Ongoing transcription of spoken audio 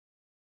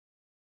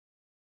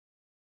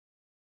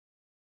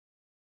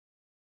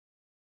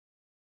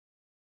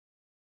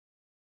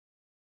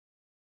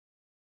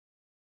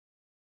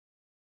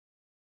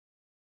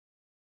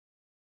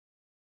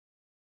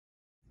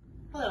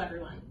Hello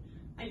everyone.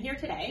 I'm here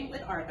today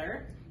with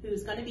Arthur,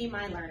 who's going to be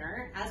my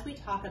learner as we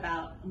talk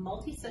about a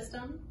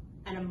multi-system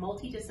and a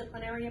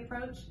multidisciplinary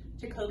approach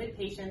to COVID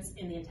patients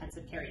in the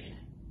intensive care unit.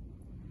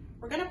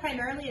 We're going to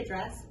primarily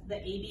address the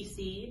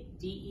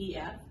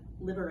ABCDEF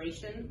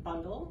Liberation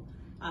Bundle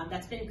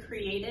that's been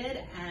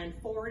created and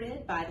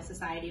forwarded by the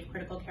Society of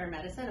Critical Care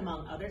Medicine,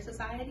 among other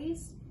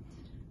societies.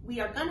 We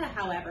are going to,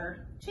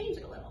 however, change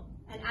it a little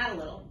and add a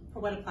little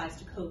for what applies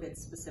to COVID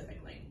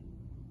specifically.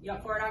 You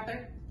up for it,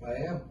 Arthur? I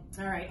am.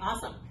 All right,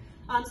 awesome.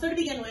 So to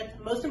begin with,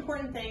 the most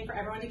important thing for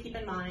everyone to keep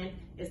in mind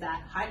is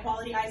that high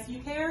quality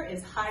ICU care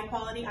is high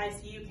quality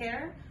ICU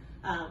care.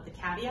 The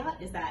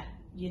caveat is that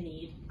you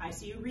need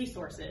ICU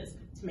resources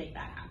to make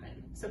that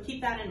happen. So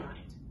keep that in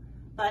mind.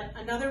 But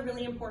another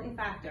really important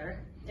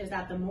factor is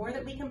that the more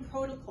that we can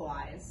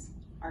protocolize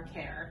our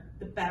care,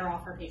 the better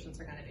off our patients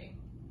are going to be.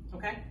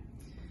 Okay?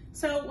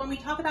 So when we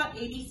talk about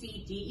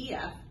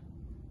ABCDEF,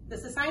 the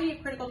Society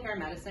of Critical Care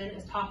Medicine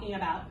is talking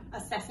about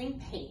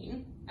assessing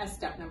pain as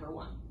step number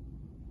one.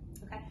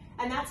 Okay?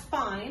 And that's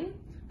fine,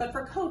 but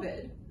for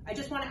COVID, I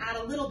just want to add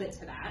a little bit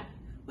to that,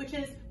 which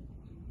is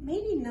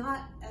maybe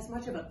not as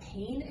much of a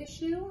pain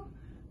issue,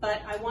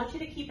 but I want you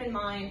to keep in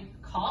mind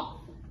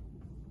cough,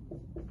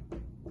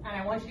 and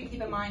I want you to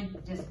keep in mind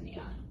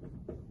dyspnea,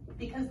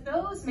 because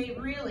those may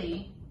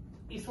really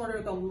be sort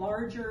of the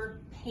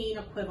larger pain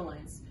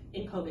equivalents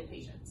in COVID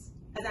patients.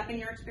 Has that been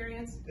your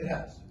experience? It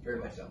has, very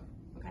much so.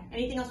 Okay.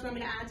 Anything else you want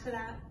me to add to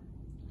that?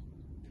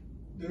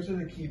 Those are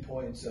the key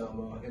points,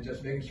 and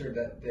just making sure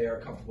that they are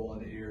comfortable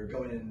and that you're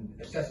going and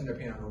assessing their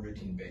pain on a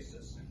routine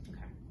basis. Okay,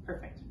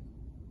 perfect.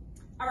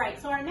 All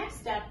right, so our next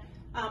step,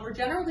 we're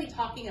generally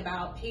talking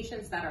about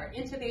patients that are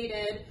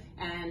intubated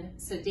and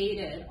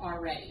sedated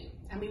already.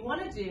 And we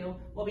want to do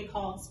what we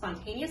call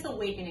spontaneous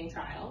awakening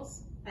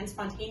trials and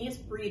spontaneous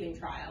breathing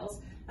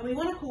trials, and we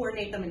want to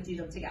coordinate them and do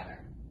them together.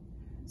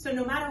 So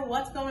no matter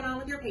what's going on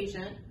with your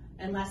patient,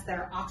 unless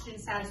their oxygen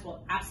status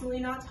will absolutely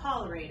not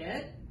tolerate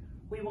it,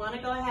 we want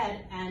to go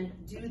ahead and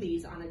do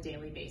these on a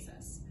daily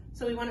basis.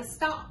 So we want to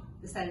stop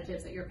the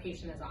sedatives that your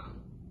patient is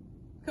on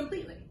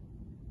completely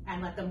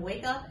and let them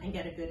wake up and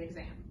get a good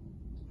exam,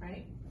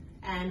 right?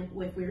 And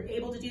if we're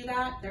able to do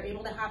that, they're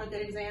able to have a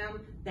good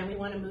exam, then we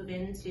want to move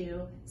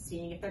into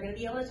seeing if they're going to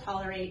be able to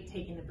tolerate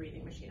taking the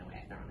breathing machine away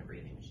if they're on a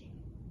breathing machine.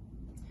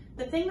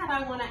 The thing that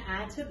I want to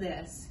add to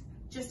this,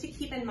 just to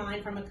keep in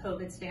mind from a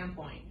COVID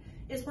standpoint,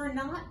 is we're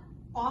not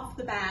off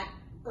the bat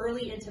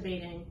early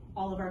intubating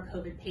all of our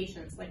COVID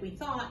patients like we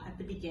thought at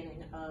the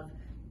beginning of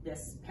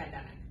this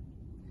pandemic.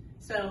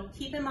 So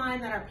keep in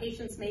mind that our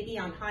patients may be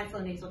on high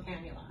flow nasal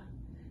cannula.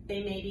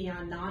 They may be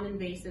on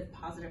non-invasive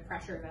positive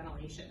pressure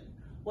ventilation.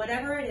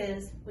 Whatever it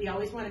is, we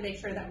always want to make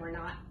sure that we're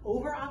not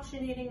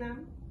over-oxygenating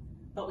them,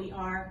 but we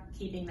are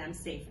keeping them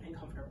safe and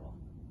comfortable.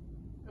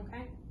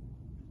 Okay?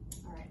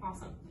 All right,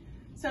 awesome.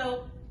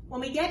 So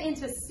when we get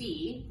into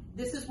C,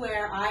 this is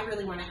where I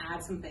really want to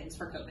add some things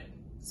for COVID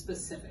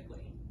specifically.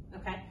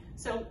 Okay?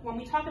 So when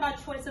we talk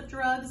about choice of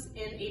drugs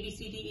in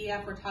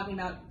ABCDEF, we're talking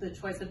about the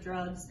choice of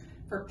drugs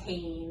for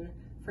pain,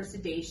 for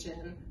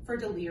sedation, for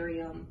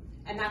delirium,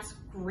 and that's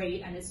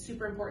great and it's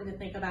super important to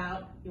think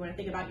about. You want to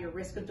think about your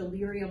risk of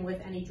delirium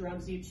with any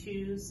drugs you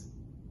choose.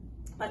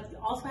 But you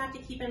also have to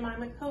keep in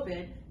mind with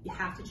COVID, you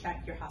have to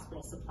check your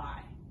hospital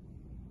supply.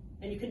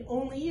 And you can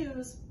only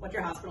use what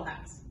your hospital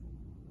has,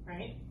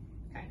 right?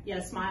 Okay, you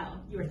had a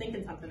smile. You were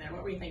thinking something there.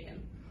 What were you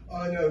thinking?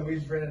 No,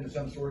 we've ran into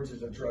some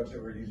shortages of drugs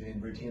that we're using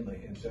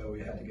routinely, and so we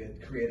had to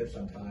get creative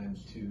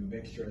sometimes to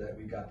make sure that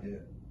we got the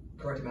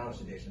correct amount of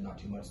sedation, not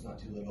too much, not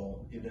too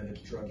little, even if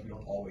it's drugs we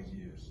don't always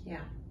use.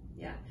 Yeah,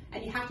 yeah.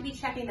 And you have to be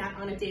checking that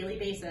on a daily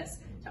basis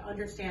to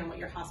understand what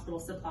your hospital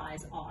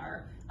supplies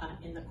are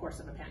in the course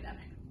of a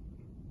pandemic.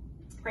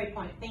 Great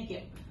point, thank you.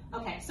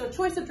 Okay, so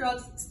choice of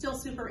drugs, still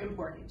super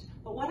important.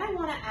 But what I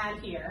want to add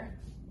here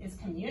is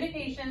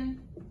communication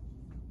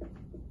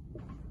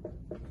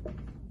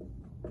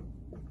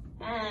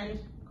and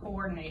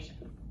coordination.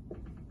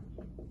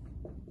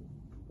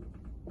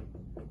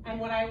 And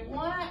what I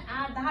want to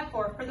add that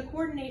for the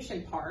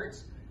coordination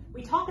part,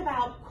 we talk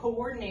about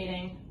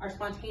coordinating our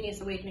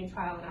spontaneous awakening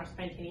trial and our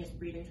spontaneous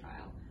breathing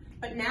trial.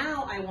 But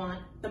now I want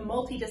the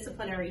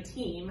multidisciplinary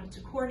team to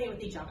coordinate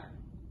with each other,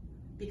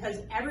 because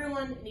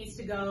everyone needs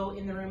to go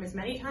in the room as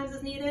many times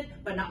as needed,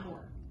 but not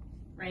more,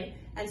 right?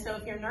 And so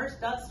if your nurse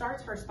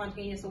starts her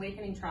spontaneous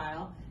awakening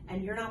trial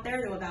and you're not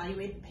there to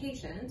evaluate the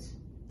patient,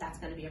 that's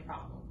going to be a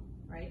problem.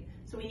 Right?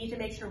 So we need to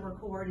make sure we're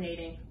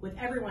coordinating with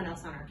everyone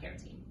else on our care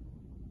team,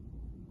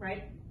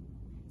 right?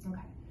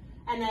 Okay.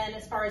 And then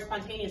as far as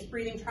spontaneous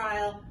breathing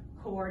trial,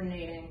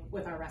 coordinating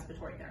with our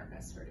respiratory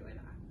therapists for doing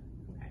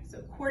that. Okay,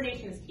 so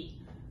coordination is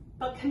key.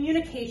 But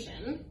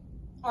communication,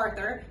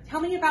 Arthur,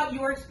 tell me about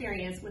your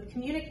experience with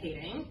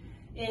communicating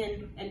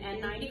in an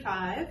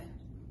N95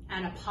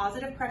 and a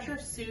positive pressure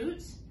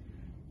suit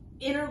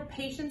in a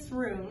patient's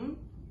room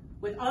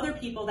with other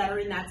people that are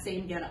in that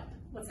same getup.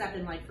 What's that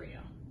been like for you?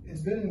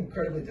 It's been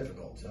incredibly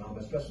difficult,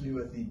 especially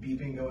with the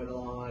beeping going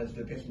on as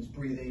the patient's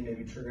breathing,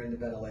 maybe triggering the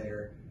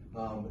ventilator.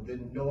 the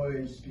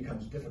noise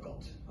becomes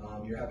difficult.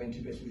 You're having to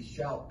basically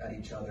shout at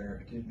each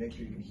other to make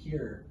sure you can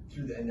hear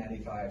through the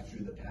N95,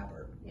 through the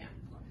PAPR. Yeah.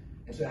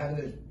 And so having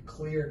a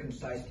clear,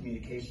 concise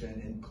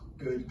communication and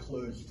good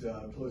closed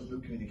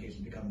loop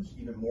communication becomes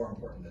even more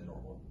important than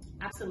normal.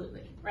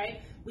 Absolutely,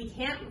 right? We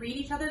can't read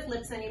each other's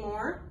lips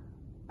anymore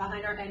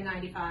behind our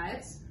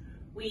N95s.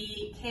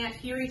 We can't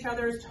hear each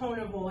other's tone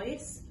of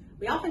voice.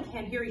 We often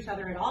can't hear each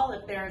other at all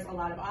if there's a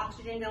lot of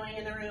oxygen going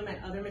in the room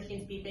and other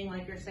machines beeping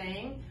like you're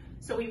saying.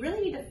 So we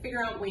really need to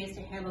figure out ways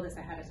to handle this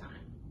ahead of time.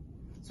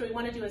 So we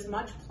want to do as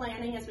much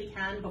planning as we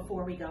can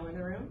before we go in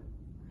the room.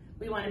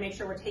 We want to make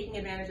sure we're taking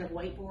advantage of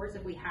whiteboards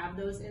if we have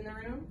those in the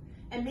room,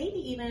 and maybe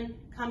even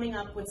coming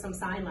up with some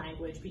sign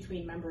language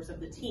between members of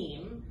the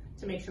team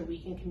to make sure we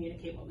can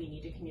communicate what we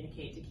need to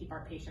communicate to keep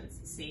our patients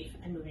safe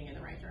and moving in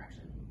the right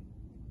direction.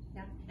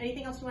 Yeah.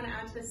 Anything else you want to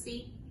add to this,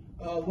 C?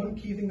 One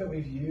key thing that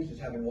we've used is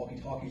having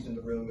walkie-talkies in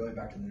the room going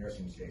back to the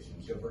nursing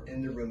station. So if we're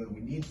in the room and we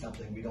need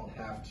something, we don't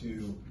have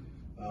to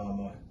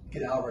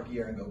get out of our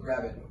gear and go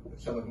grab it.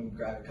 Someone can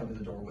grab it, come to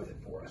the door with it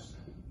for us.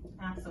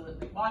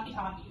 Absolutely.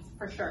 Walkie-talkies,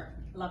 for sure.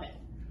 Love it.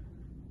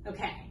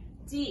 Okay.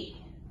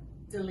 D,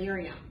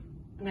 delirium.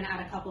 I'm going to add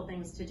a couple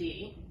things to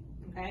D.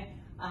 Okay.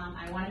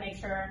 I want to make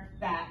sure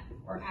that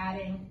we're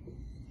adding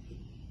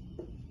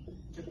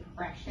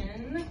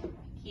depression,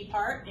 key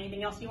part.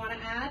 Anything else you want to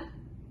add?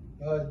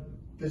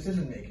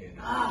 Decision making.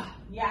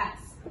 Yes.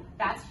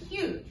 That's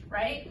huge,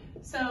 right?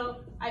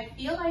 So I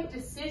feel like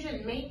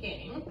decision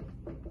making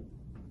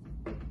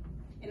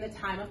in the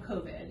time of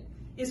COVID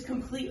is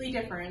completely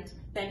different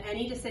than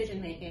any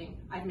decision making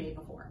I've made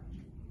before.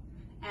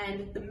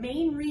 And the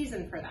main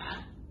reason for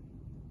that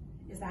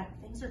is that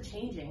things are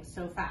changing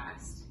so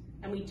fast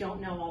and we don't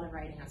know all the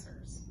right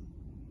answers,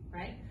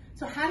 right?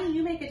 So how do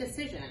you make a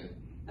decision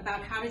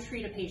about how to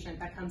treat a patient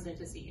that comes in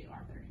to see you,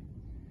 Arthur?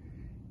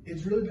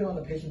 It's really been on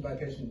a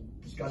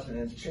patient-by-patient discussion,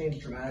 and it's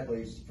changed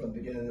dramatically from the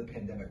beginning of the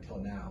pandemic till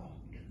now.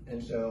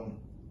 And so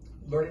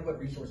learning what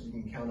resources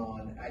you can count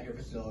on at your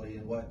facility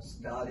and what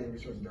validated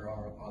resources there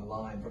are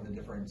online from the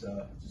different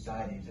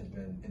societies has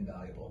been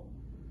invaluable.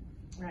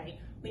 Right.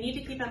 We need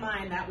to keep in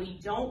mind that we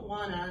don't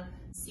want to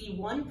see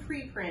one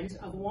preprint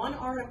of one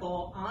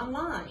article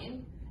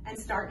online and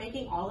start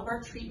making all of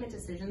our treatment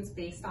decisions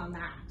based on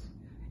that.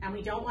 And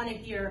we don't want to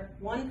hear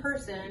one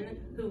person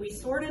who we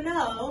sort of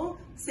know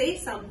say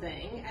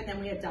something and then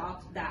we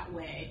adopt that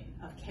way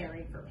of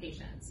caring for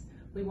patients.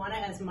 We want to,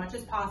 as much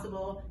as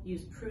possible,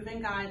 use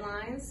proven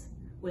guidelines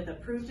with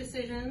approved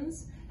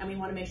decisions, and we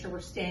want to make sure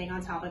we're staying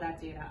on top of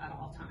that data at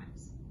all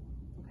times.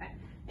 Okay.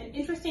 An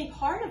interesting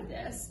part of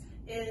this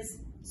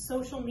is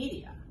social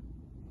media,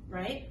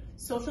 right?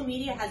 Social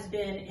media has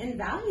been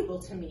invaluable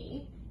to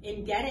me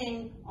in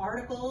getting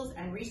articles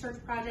and research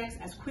projects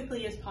as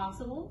quickly as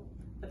possible,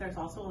 but there's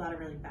also a lot of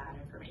really bad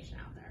information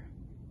out there,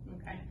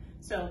 okay?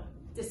 So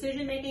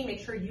decision making, make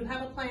sure you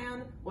have a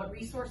plan, what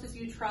resources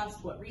you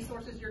trust, what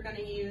resources you're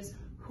gonna use,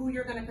 who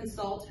you're gonna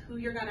consult, who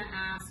you're gonna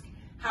ask,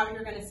 how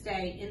you're gonna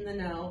stay in the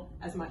know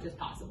as much as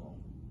possible,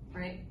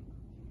 right?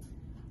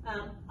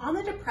 On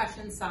the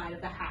depression side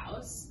of the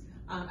house,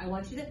 I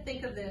want you to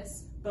think of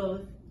this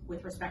both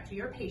with respect to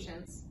your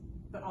patients,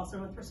 but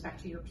also with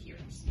respect to your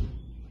peers,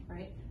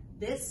 right?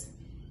 This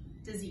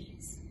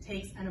disease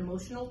takes an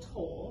emotional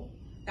toll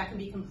that can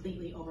be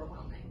completely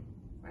overwhelming,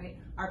 right?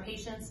 Our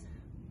patients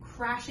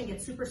crash and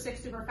get super sick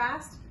super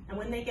fast, and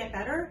when they get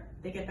better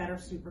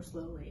super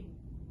slowly.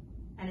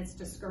 And it's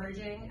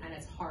discouraging and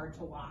it's hard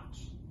to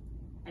watch.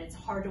 And it's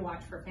hard to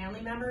watch for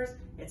family members,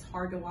 it's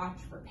hard to watch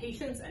for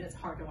patients, and it's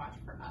hard to watch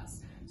for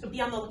us. So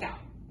be on the lookout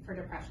for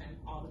depression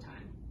all the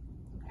time,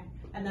 okay?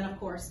 And then of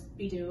course,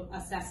 be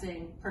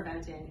assessing,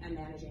 preventing, and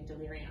managing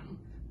delirium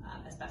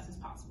as best as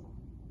possible,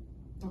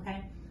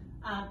 okay?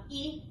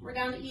 E, we're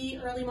down to E,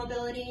 early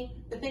mobility.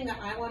 The thing that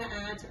I want to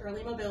add to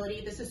early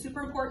mobility, this is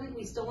super important,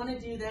 we still want to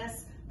do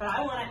this, but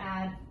I want to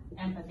add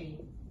empathy.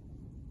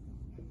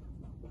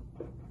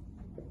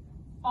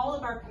 All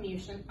of our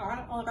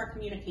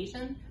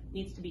communication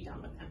needs to be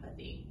done with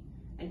empathy,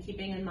 and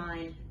keeping in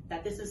mind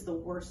that this is the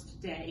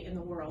worst day in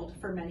the world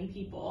for many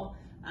people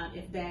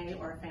if they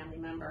or a family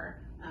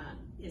member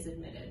is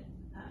admitted.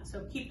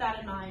 So keep that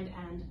in mind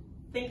and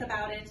think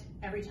about it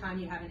every time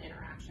you have an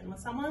interaction with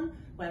someone,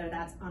 whether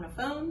that's on a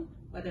phone,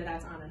 whether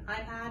that's on an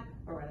iPad,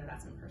 or whether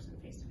that's in person,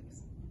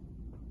 face-to-face.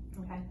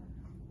 Okay.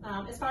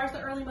 As far as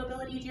the early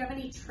mobility, do you have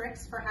any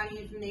tricks for how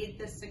you've made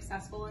this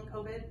successful in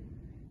COVID?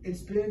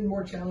 It's been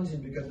more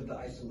challenging because of the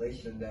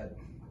isolation that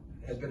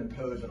has been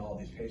imposed on all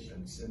these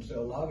patients. And so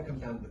a lot of it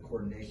comes down to the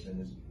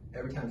coordination. Is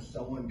every time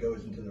someone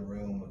goes into the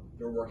room,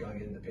 they're working on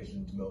getting the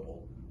patients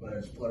mobile, whether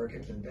it's flutter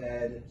kicks in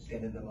bed,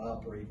 standing them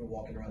up, or even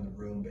walking around the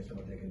room based on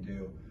what they can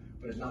do.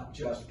 But it's not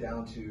just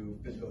down to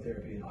physical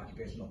therapy and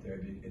occupational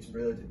therapy. It's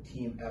really the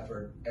team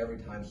effort every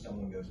time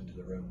someone goes into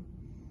the room.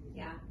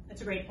 Yeah,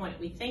 that's a great point.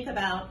 We think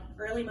about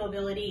early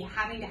mobility,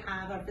 having to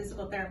have a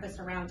physical therapist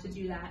around to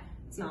do that.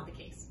 It's not the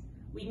case.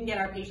 We can get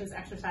our patients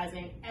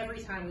exercising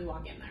every time we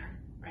walk in there,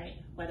 right?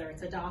 Whether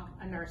it's a doc,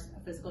 a nurse, a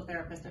physical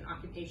therapist, an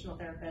occupational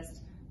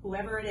therapist,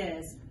 whoever it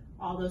is,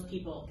 all those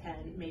people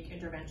can make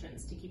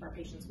interventions to keep our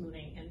patients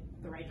moving in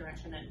the right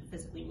direction and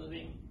physically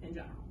moving in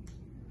general.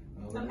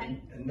 Okay.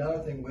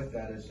 Another thing with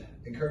that is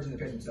encouraging the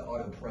patients to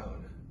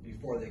auto-prone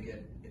before they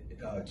get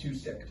too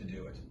sick to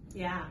do it.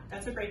 Yeah,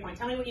 that's a great point.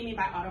 Tell me what you mean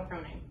by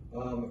auto-proning.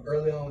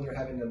 Early on when they're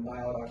having a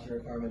mild oxygen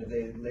requirement, if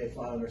they lay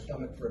flat on their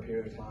stomach for a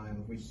period of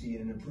time, we see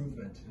an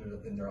improvement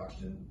in their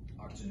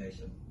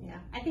oxygenation. Yeah,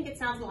 I think it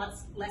sounds a lot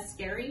less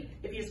scary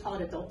if you just call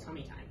it adult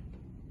tummy time.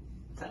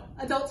 So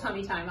adult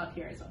tummy time up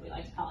here is what we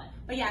like to call it.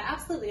 But yeah,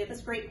 absolutely,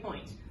 that's a great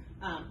point.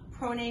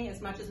 Proning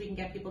as much as we can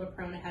get people to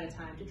prone ahead of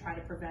time to try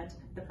to prevent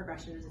the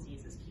progression of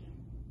disease is key.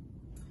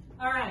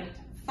 All right,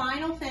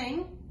 final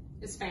thing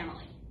is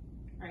family.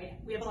 Right?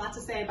 We have a lot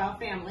to say about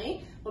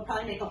family. We'll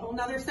probably make a whole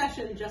nother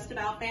session just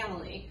about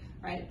family,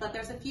 right? But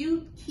there's a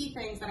few key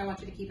things that I want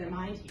you to keep in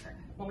mind here.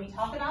 When we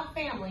talk about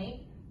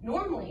family,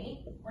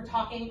 normally we're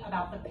talking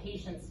about the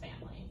patient's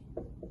family.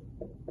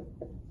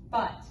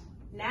 But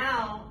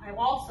now I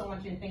also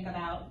want you to think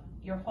about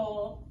your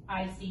whole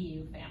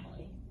ICU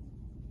family.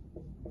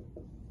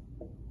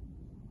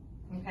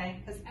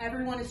 Okay? Because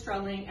everyone is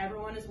struggling,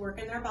 everyone is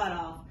working their butt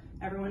off,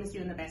 everyone is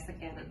doing the best they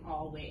can in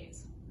all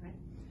ways.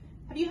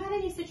 Have you had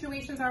any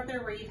situations out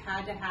there where you've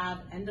had to have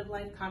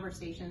end-of-life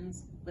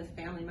conversations with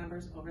family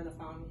members over the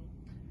phone?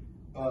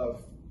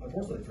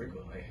 Unfortunately,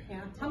 frequently.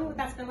 Yeah, tell me what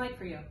that's been like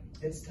for you.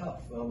 It's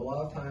tough. A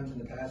lot of times in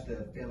the past,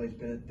 the family's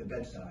been at the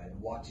bedside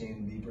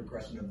watching the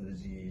progression of the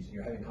disease, and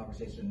you're having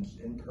conversations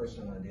in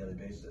person on a daily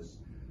basis.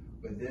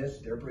 With this,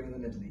 they're bringing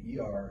them into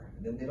the ER,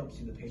 and then they don't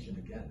see the patient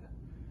again.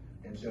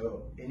 And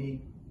so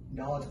any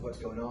knowledge of what's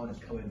going on is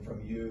coming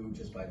from you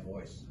just by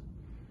voice.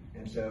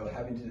 And so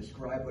having to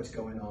describe what's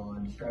going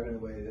on, describe it in a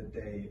way that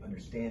they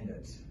understand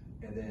it,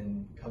 and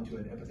then come to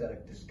an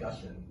empathetic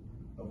discussion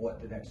of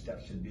what the next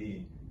step should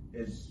be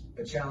is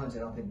a challenge I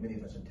don't think many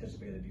of us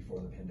anticipated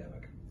before the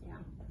pandemic. Yeah,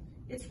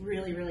 it's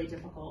really, really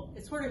difficult.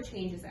 It sort of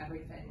changes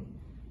everything,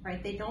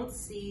 right? They don't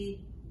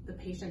see the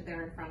patient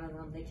there in front of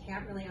them. They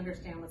can't really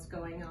understand what's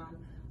going on.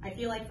 I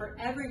feel like for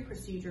every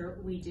procedure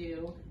we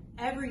do,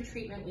 every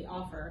treatment we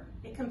offer,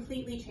 it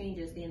completely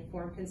changes the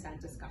informed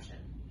consent discussion,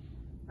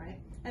 right?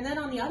 And then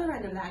on the other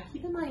end of that,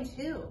 keep in mind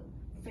too,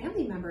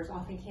 family members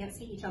often can't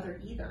see each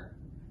other either.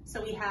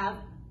 So we have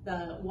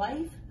the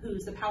wife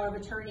who's the power of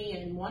attorney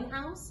in one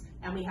house,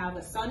 and we have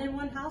a son in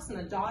one house and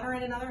a daughter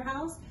in another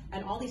house,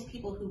 and all these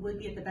people who would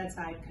be at the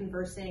bedside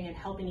conversing and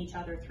helping each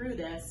other through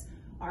this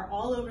are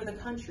all over the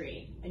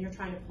country, and you're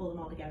trying to pull them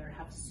all together and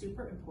have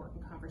super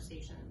important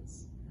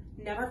conversations.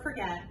 Never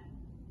forget,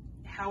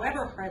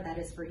 however hard that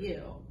is for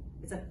you,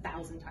 it's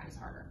 1,000 times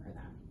harder for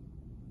them.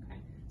 Okay?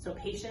 So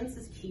patience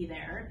is key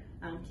there,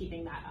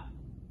 keeping that up.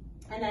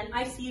 And then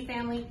ICU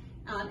family,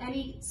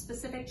 any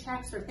specific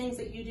checks or things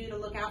that you do to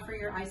look out for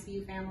your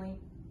ICU family?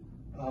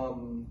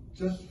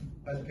 Just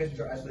as the patients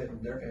are isolated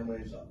from their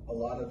families, a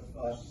lot of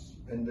us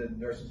and the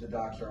nurses and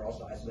docs are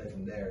also isolated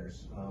from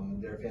theirs.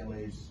 Their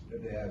families,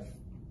 if they have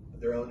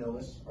their own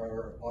illness,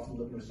 are often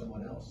living with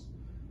someone else.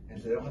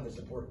 And so they don't have the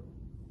support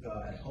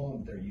at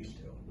home they're used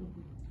to.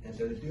 Mm-hmm. And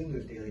so just doing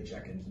those daily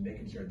check-ins and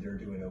making sure they're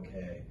doing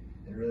okay,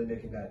 and really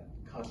making that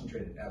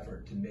concentrated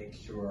effort to make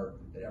sure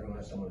that everyone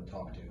has someone to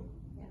talk to.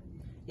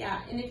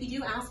 Yeah, and if you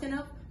do ask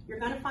enough, you're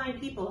going to find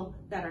people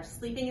that are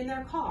sleeping in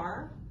their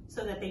car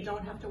so that they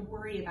don't have to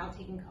worry about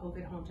taking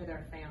COVID home to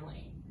their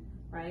family,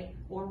 right?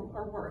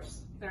 Or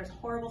worse, there's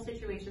horrible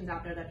situations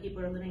out there that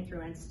people are living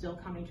through and still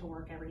coming to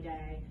work every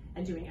day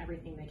and doing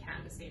everything they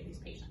can to save these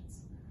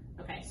patients.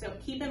 Okay, so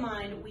keep in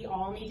mind, we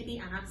all need to be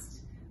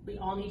asked, we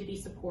all need to be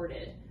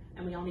supported,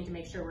 and we all need to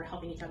make sure we're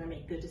helping each other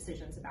make good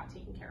decisions about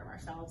taking care of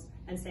ourselves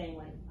and saying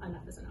when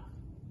enough is enough.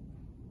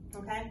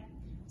 Okay?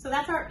 So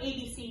that's our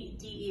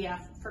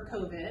ABCDEF for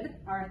COVID,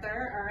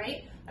 Arthur, all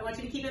right? I want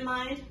you to keep in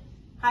mind,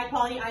 high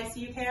quality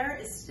ICU care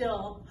is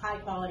still high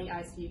quality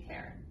ICU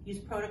care. Use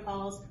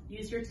protocols,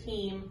 use your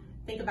team,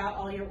 think about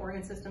all your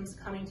organ systems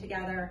coming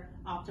together,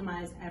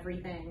 optimize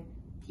everything,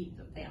 keep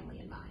the family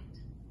in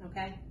mind,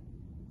 okay?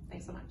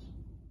 Thanks so much.